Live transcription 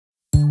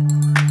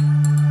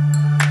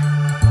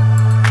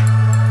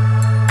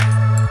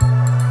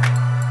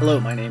Hello,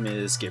 my name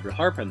is Gabriel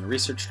Harp. I'm the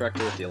Research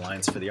Director with the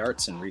Alliance for the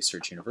Arts and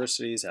Research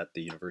Universities at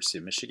the University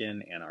of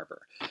Michigan, Ann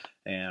Arbor.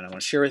 And I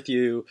want to share with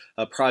you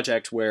a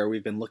project where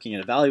we've been looking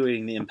at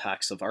evaluating the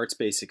impacts of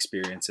arts-based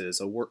experiences,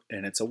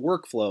 and it's a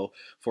workflow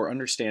for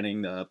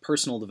understanding the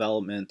personal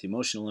development, the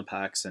emotional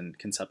impacts, and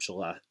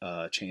conceptual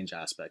change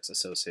aspects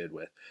associated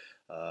with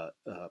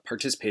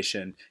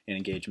participation and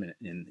engagement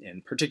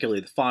in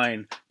particularly the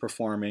fine,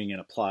 performing,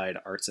 and applied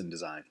arts and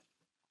design.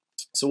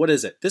 So what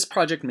is it? This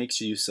project makes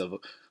use of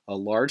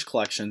large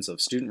collections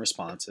of student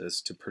responses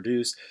to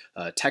produce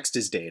text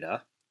as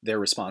data, their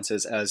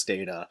responses as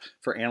data,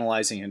 for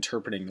analyzing and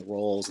interpreting the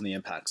roles and the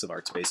impacts of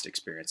arts-based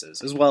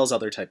experiences, as well as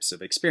other types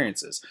of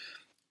experiences.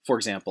 For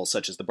example,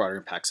 such as the broader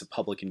impacts of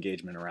public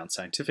engagement around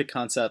scientific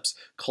concepts,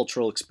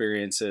 cultural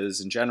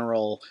experiences in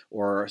general,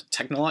 or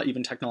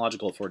even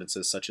technological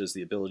affordances such as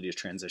the ability to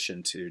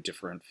transition to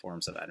different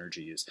forms of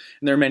energy use.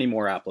 And there are many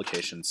more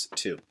applications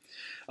too.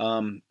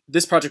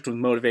 This project was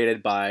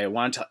motivated by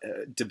wanting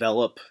to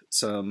develop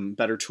some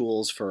better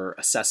tools for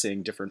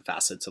assessing different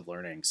facets of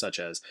learning, such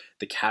as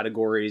the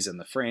categories and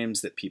the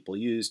frames that people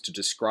use to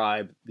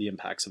describe the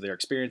impacts of their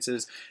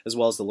experiences, as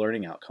well as the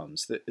learning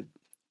outcomes,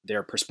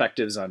 their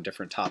perspectives on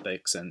different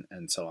topics,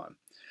 and so on.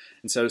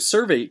 And so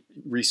survey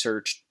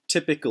research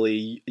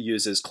typically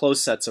uses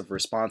closed sets of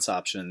response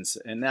options,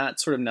 and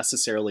that sort of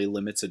necessarily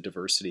limits a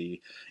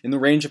diversity in the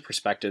range of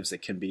perspectives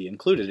that can be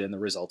included in the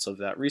results of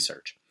that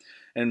research.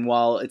 And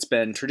while it's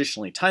been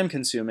traditionally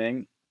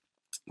time-consuming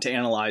to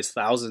analyze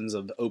thousands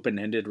of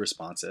open-ended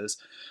responses,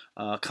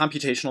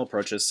 computational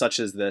approaches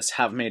such as this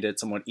have made it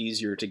somewhat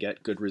easier to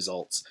get good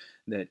results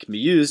that can be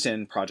used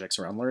in projects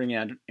around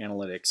learning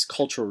analytics,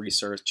 cultural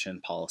research,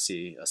 and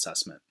policy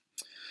assessment.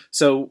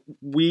 So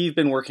we've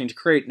been working to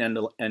create an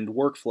end-to-end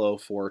workflow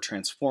for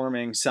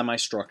transforming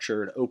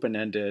semi-structured,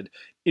 open-ended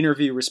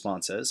interview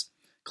responses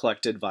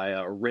collected via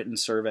a written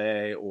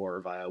survey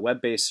or via a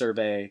web-based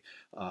survey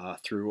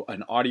through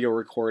an audio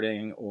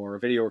recording or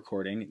video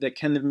recording that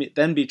can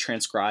then be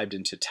transcribed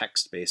into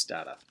text-based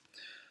data.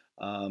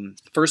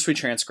 First, we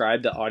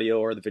transcribe the audio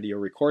or the video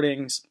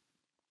recordings,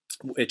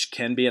 which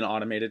can be an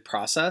automated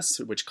process,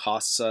 which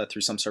costs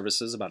through some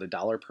services about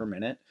 $1 per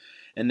minute.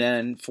 And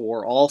then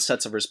for all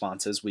sets of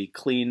responses, we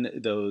clean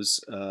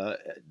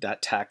that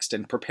text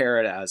and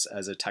prepare it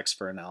as a text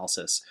for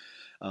analysis,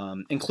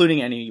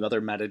 including any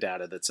other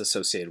metadata that's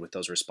associated with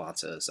those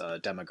responses,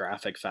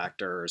 demographic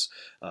factors,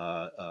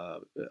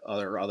 other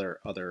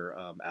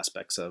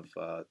aspects of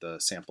the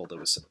sample that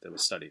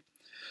was studied.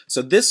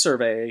 So this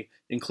survey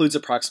includes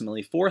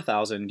approximately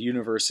 4,000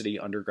 university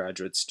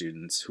undergraduate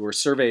students who were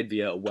surveyed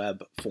via a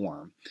web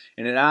form,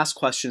 and it asks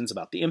questions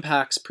about the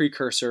impacts,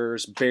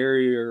 precursors,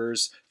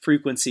 barriers,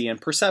 frequency, and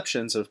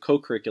perceptions of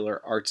co-curricular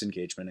arts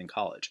engagement in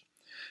college.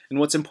 And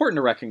what's important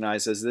to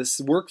recognize is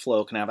this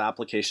workflow can have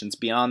applications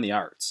beyond the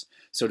arts.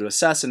 So to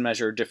assess and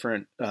measure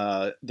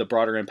the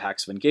broader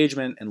impacts of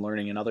engagement and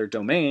learning in other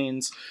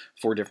domains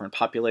for different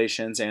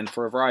populations and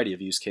for a variety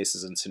of use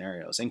cases and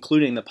scenarios,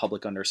 including the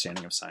public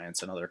understanding of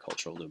science and other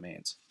cultural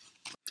domains.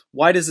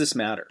 Why does this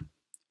matter?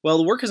 Well,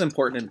 the work is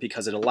important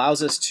because it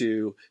allows us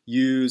to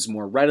use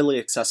more readily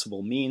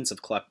accessible means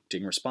of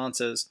collecting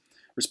responses.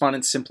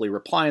 Respondents simply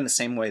reply in the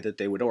same way that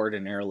they would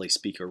ordinarily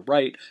speak or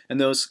write, and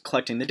those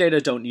collecting the data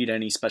don't need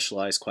any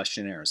specialized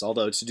questionnaires,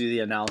 although to do the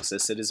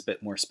analysis it is a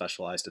bit more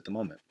specialized at the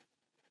moment.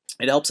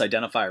 It helps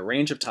identify a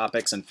range of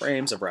topics and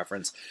frames of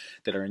reference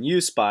that are in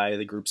use by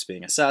the groups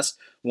being assessed,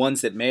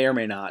 ones that may or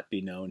may not be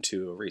known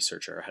to a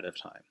researcher ahead of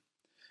time.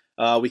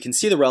 We can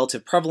see the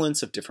relative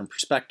prevalence of different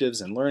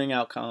perspectives and learning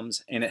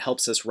outcomes, and it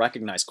helps us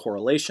recognize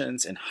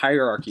correlations and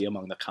hierarchy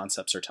among the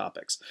concepts or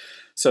topics.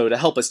 So to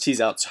help us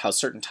tease out how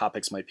certain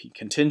topics might be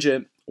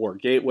contingent or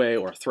gateway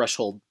or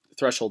threshold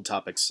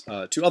topics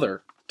to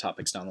other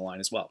topics down the line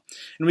as well.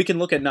 And we can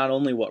look at not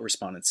only what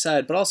respondents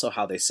said, but also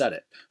how they said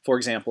it. For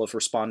example, if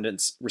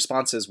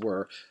responses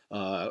were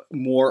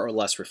more or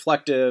less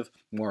reflective,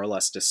 more or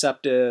less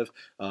deceptive,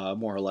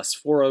 more or less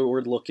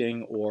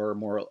forward-looking, or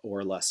more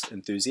or less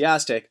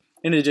enthusiastic,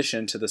 in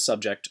addition to the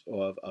subject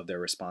of their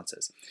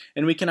responses.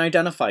 And we can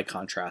identify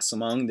contrasts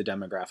among the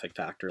demographic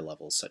factor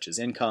levels, such as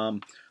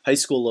income, high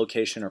school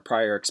location, or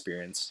prior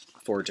experience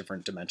for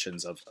different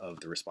dimensions of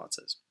the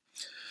responses.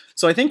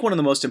 So I think one of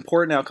the most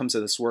important outcomes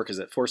of this work is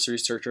that forces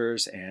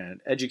researchers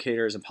and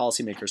educators and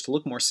policymakers to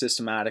look more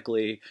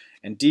systematically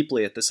and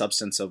deeply at the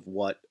substance of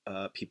what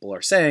people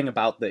are saying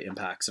about the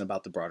impacts and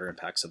about the broader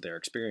impacts of their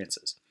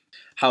experiences,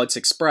 how it's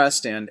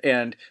expressed,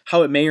 and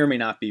how it may or may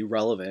not be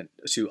relevant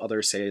to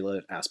other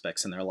salient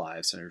aspects in their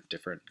lives and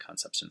different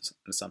concepts and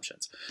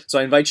assumptions. So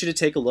I invite you to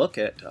take a look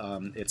at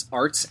its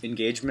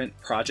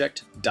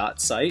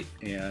artsengagementproject.site,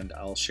 and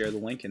I'll share the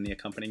link in the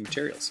accompanying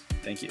materials.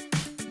 Thank you.